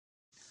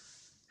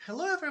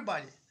Hello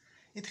everybody!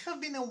 It has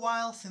been a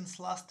while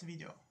since last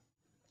video.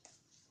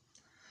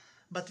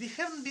 But we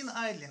haven't been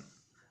idling.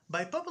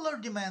 By popular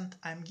demand,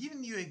 I'm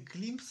giving you a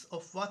glimpse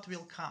of what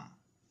will come.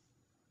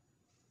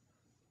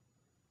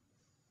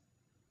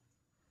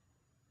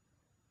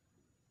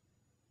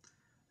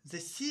 The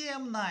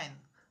CM9,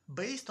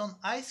 based on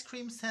ice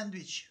cream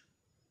sandwich.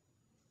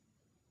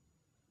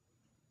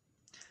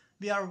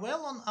 We are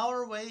well on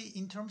our way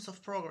in terms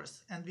of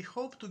progress, and we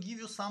hope to give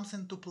you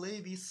something to play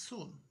with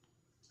soon.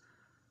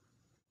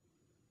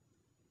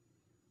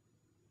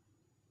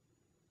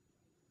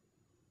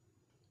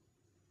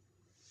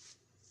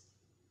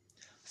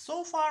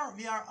 So far,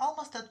 we are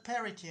almost at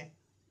parity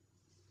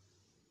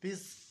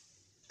with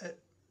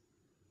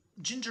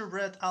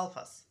gingerbread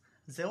alphas.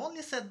 The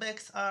only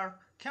setbacks are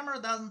camera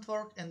doesn't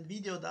work and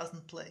video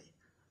doesn't play,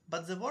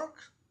 but the work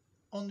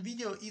on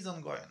video is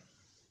ongoing.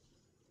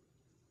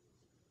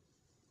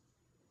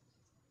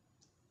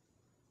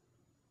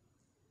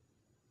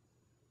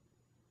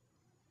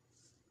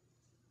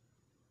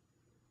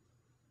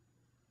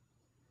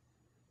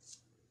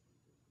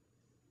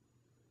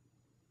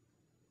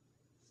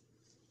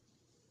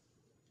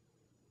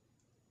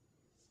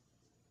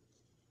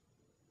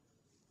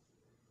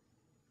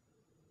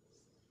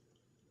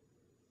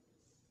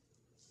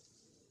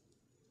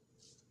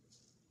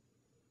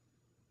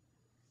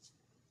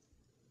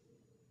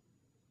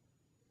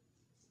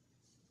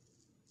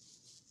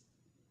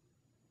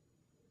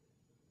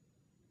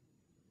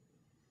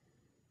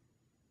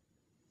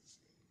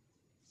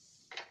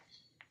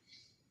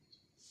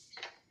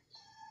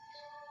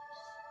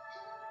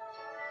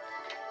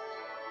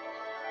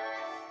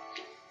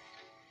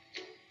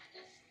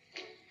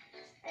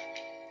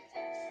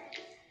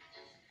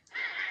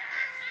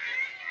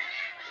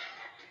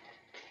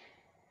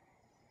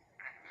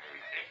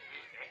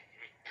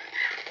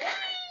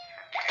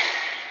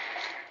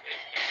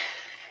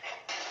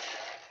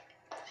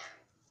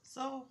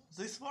 So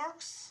this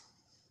works.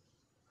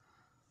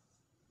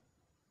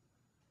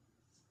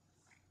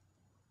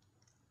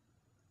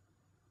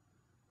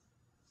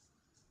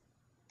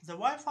 The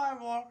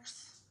Wi-Fi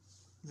works.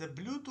 The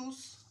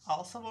Bluetooth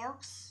also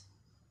works.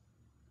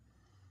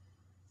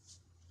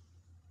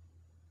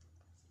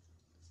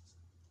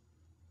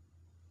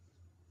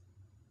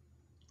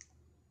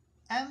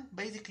 And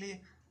basically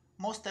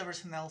most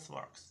everything else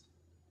works.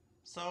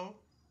 So,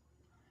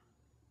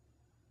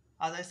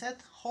 as I said,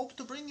 hope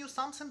to bring you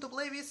something to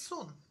play with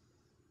soon.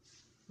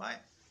 Bye.